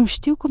tare, acum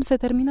știu cum se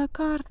termină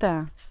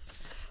cartea.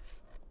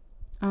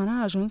 Ana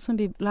a ajuns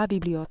la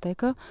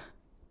bibliotecă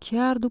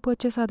chiar după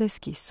ce s-a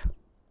deschis.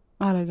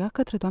 A alergat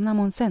către doamna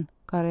Monsen,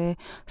 care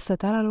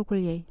stătea la locul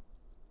ei.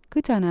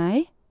 Câți ani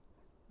ai?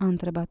 A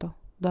întrebat-o.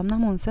 Doamna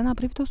Monsen a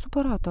privit-o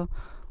supărată.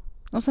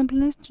 O să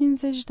împlinesc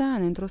 50 de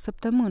ani într-o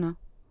săptămână.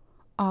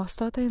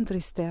 Asta te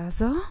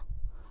întristează?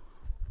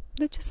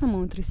 De ce să mă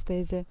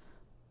întristeze?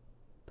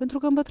 Pentru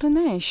că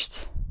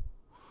îmbătrânești.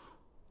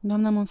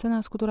 Doamna Monsen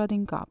a scuturat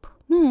din cap.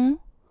 Nu,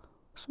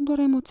 sunt doar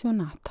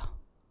emoționată.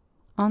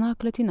 Ana a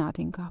clătinat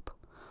din cap.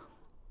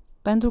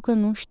 Pentru că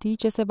nu știi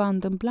ce se va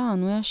întâmpla,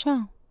 nu-i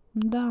așa?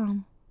 Da.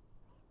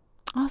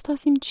 Asta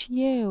simt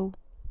și eu.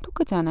 Tu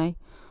câți ani ai?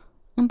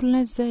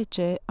 Împlinesc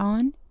 10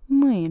 ani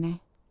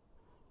mâine.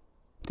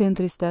 Te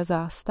întristează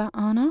asta,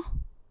 Ana?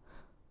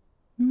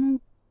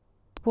 Nu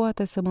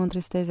poate să mă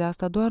întristeze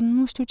asta, doar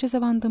nu știu ce se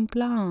va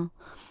întâmpla.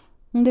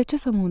 De ce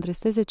să mă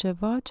întristeze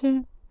ceva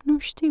ce nu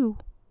știu?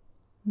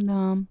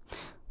 Da,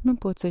 nu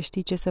pot să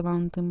știi ce se va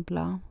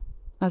întâmpla,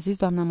 a zis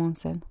doamna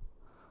Monsen.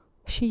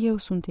 Și eu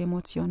sunt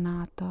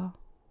emoționată,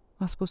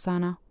 a spus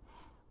Ana.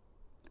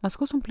 A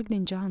scos un plic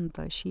din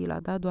geantă și l-a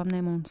dat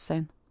doamnei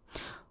Monsen.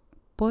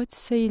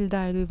 Poți să îl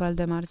dai lui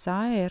Valdemar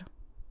Zaer?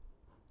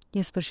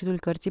 E sfârșitul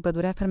cărții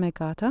Pădurea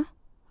fermecată?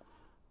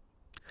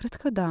 Cred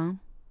că da,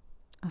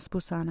 a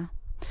spus Ana.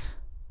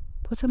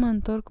 Pot să mă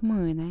întorc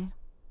mâine?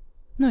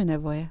 Nu-i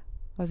nevoie,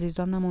 a zis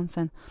doamna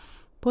Monsen.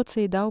 Pot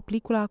să-i dau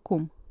plicul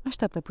acum.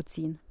 Așteaptă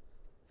puțin.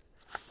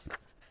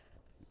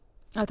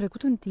 A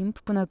trecut un timp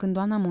până când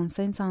doamna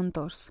Monsen s-a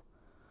întors.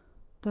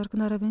 Dar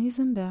când a revenit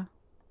zâmbea.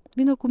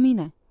 Vină cu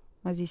mine,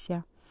 a zis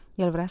ea.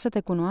 El vrea să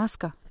te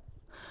cunoască.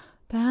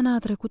 Pe Ana a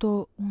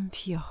trecut-o un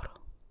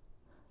fior.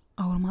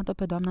 A urmat-o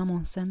pe doamna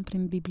Monsen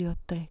prin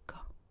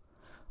bibliotecă.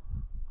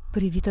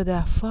 Privită de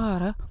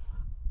afară,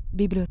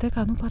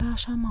 biblioteca nu părea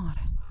așa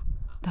mare.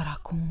 Dar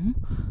acum,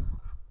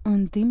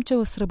 în timp ce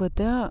o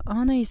străbătea,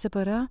 Ana îi se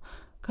părea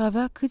că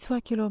avea câțiva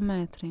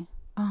kilometri.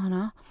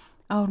 Ana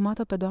a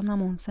urmat-o pe doamna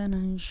Monsen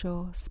în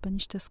jos, pe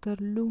niște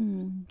scări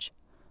lungi.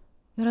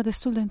 Era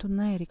destul de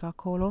întuneric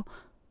acolo,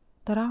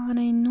 dar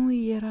Anei nu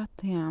îi era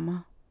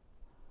teamă.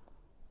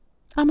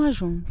 Am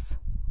ajuns,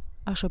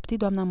 a șoptit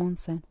doamna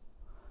Monsen.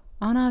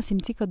 Ana a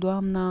simțit că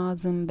doamna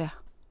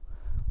zâmbea.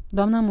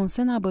 Doamna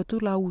Monsen a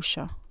bătut la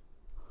ușă.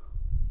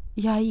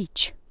 E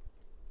aici.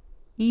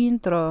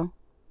 Intră,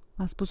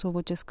 a spus o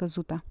voce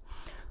scăzută.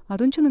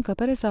 Atunci în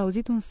încăpere s-a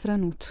auzit un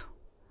strănut.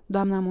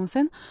 Doamna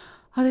Monsen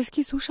a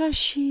deschis ușa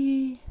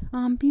și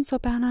a împins-o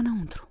pe Ana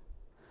înăuntru.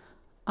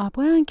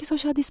 Apoi a închis-o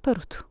și a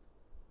dispărut.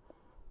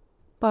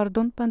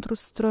 Pardon pentru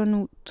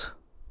strănut,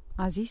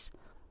 a zis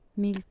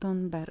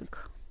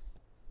Miltenberg.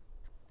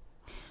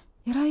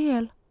 Era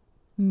el.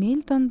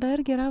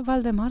 Miltenberg era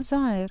Valdemar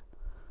Zaer.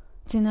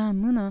 Ținea în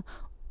mână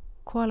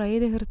coala ei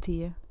de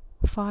hârtie.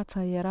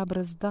 Fața era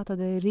brăzdată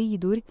de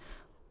riduri,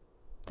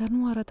 dar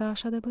nu arăta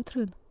așa de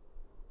bătrân.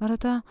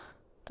 Arăta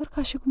doar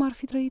ca și cum ar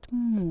fi trăit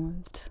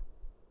mult.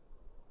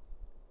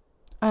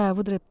 Ai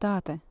avut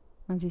dreptate,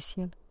 a zis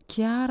el.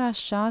 Chiar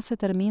așa se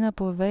termină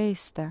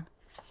povestea.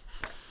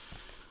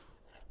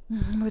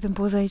 Uite, în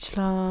poza aici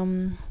la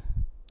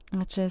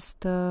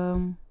acest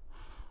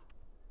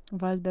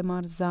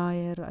Valdemar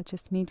Zayer,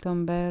 acest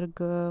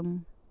Miltenberg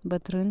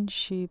bătrân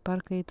și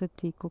parcă e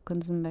tăticul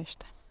când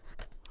zâmbește.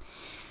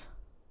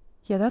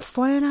 I-a dat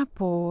foaia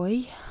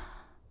înapoi.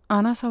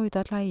 Ana s-a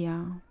uitat la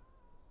ea.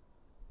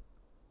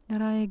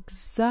 Era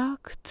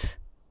exact...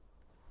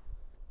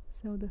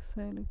 Se aude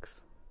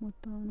Felix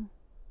Motanu.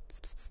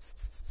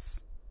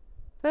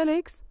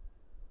 Felix?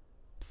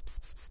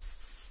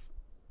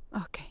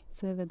 Ok,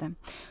 să vedem.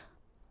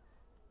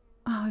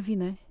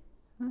 Vine.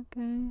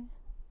 Ok.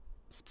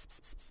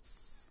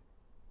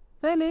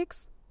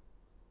 Felix?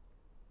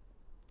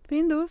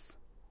 Findus?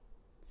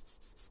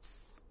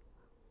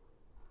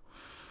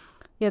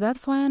 I-a dat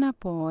foaia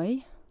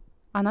înapoi.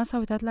 Ana s-a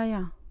uitat la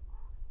ea.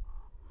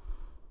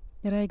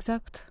 Era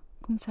exact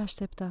cum se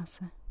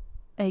așteptase.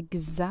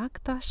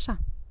 Exact așa.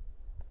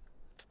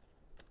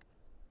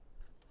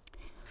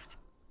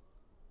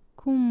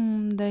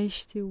 Cum de-ai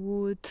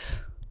știut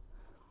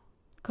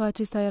că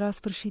acesta era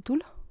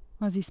sfârșitul?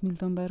 A zis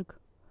Miltenberg.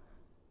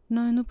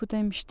 Noi nu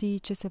putem ști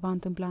ce se va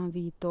întâmpla în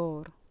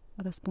viitor,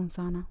 a răspuns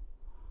Ana.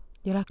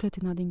 El a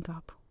clătinat din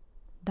cap.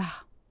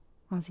 Da,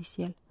 a zis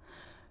el.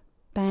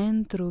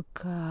 Pentru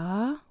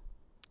că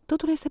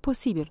totul este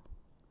posibil,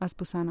 a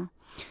spus Ana.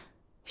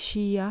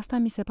 Și asta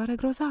mi se pare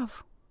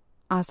grozav.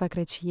 Asta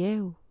cred și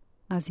eu,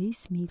 a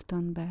zis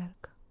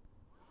Miltenberg.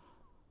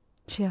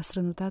 Și a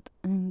strănutat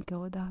încă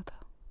o dată.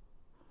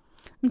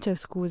 Îmi cer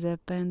scuze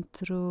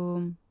pentru...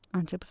 a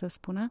început să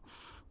spună.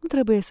 Nu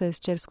trebuie să-ți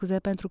cer scuze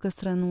pentru că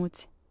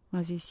strănuți,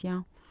 a zis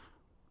ea.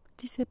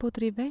 Ți se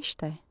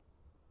potrivește.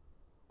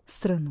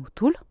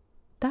 Strănutul?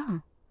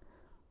 Da.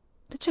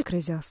 De ce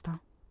crezi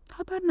asta?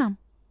 Habar n-am,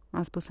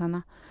 a spus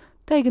Ana.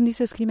 Te-ai gândit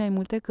să scrii mai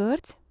multe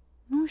cărți?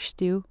 Nu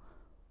știu.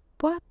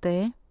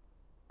 Poate.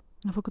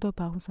 A făcut o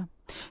pauză.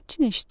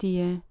 Cine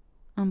știe?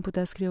 Am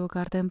putea scrie o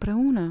carte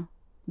împreună.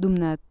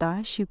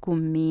 Dumneata și cu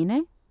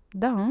mine?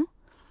 Da.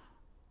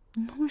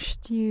 Nu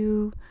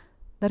știu.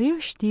 Dar eu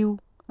știu,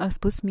 a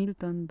spus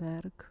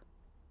Miltenberg.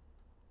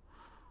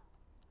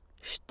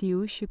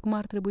 Știu și cum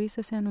ar trebui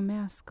să se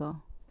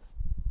numească.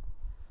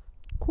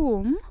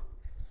 Cum?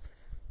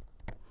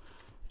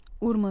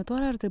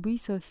 Următoarea ar trebui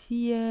să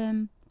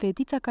fie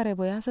fetița care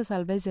voia să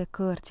salveze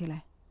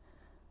cărțile.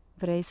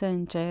 Vrei să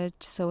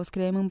încerci să o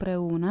scriem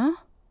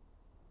împreună?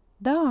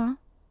 Da,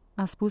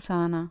 a spus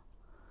Ana.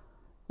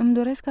 Îmi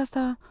doresc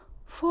asta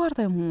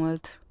foarte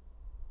mult.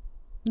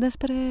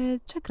 Despre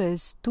ce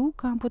crezi tu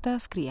că am putea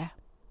scrie?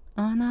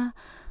 Ana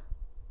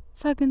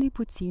s-a gândit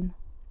puțin.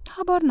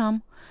 Habar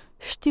n-am.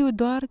 Știu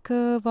doar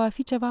că va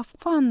fi ceva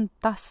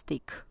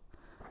fantastic.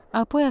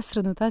 Apoi a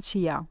strănutat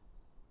și ea.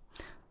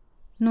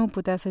 Nu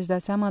putea să-și dea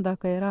seama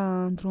dacă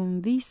era într-un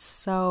vis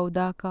sau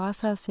dacă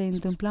asta se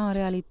întâmpla în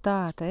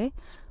realitate,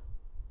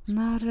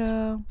 dar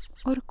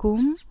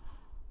oricum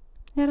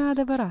era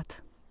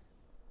adevărat.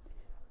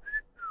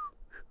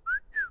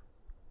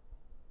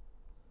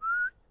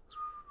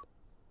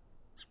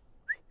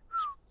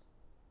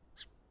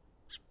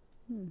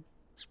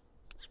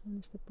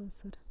 Niște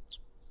păsări.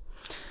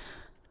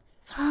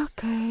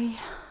 Ok,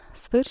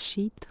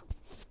 sfârșit.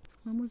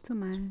 Vă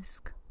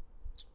mulțumesc.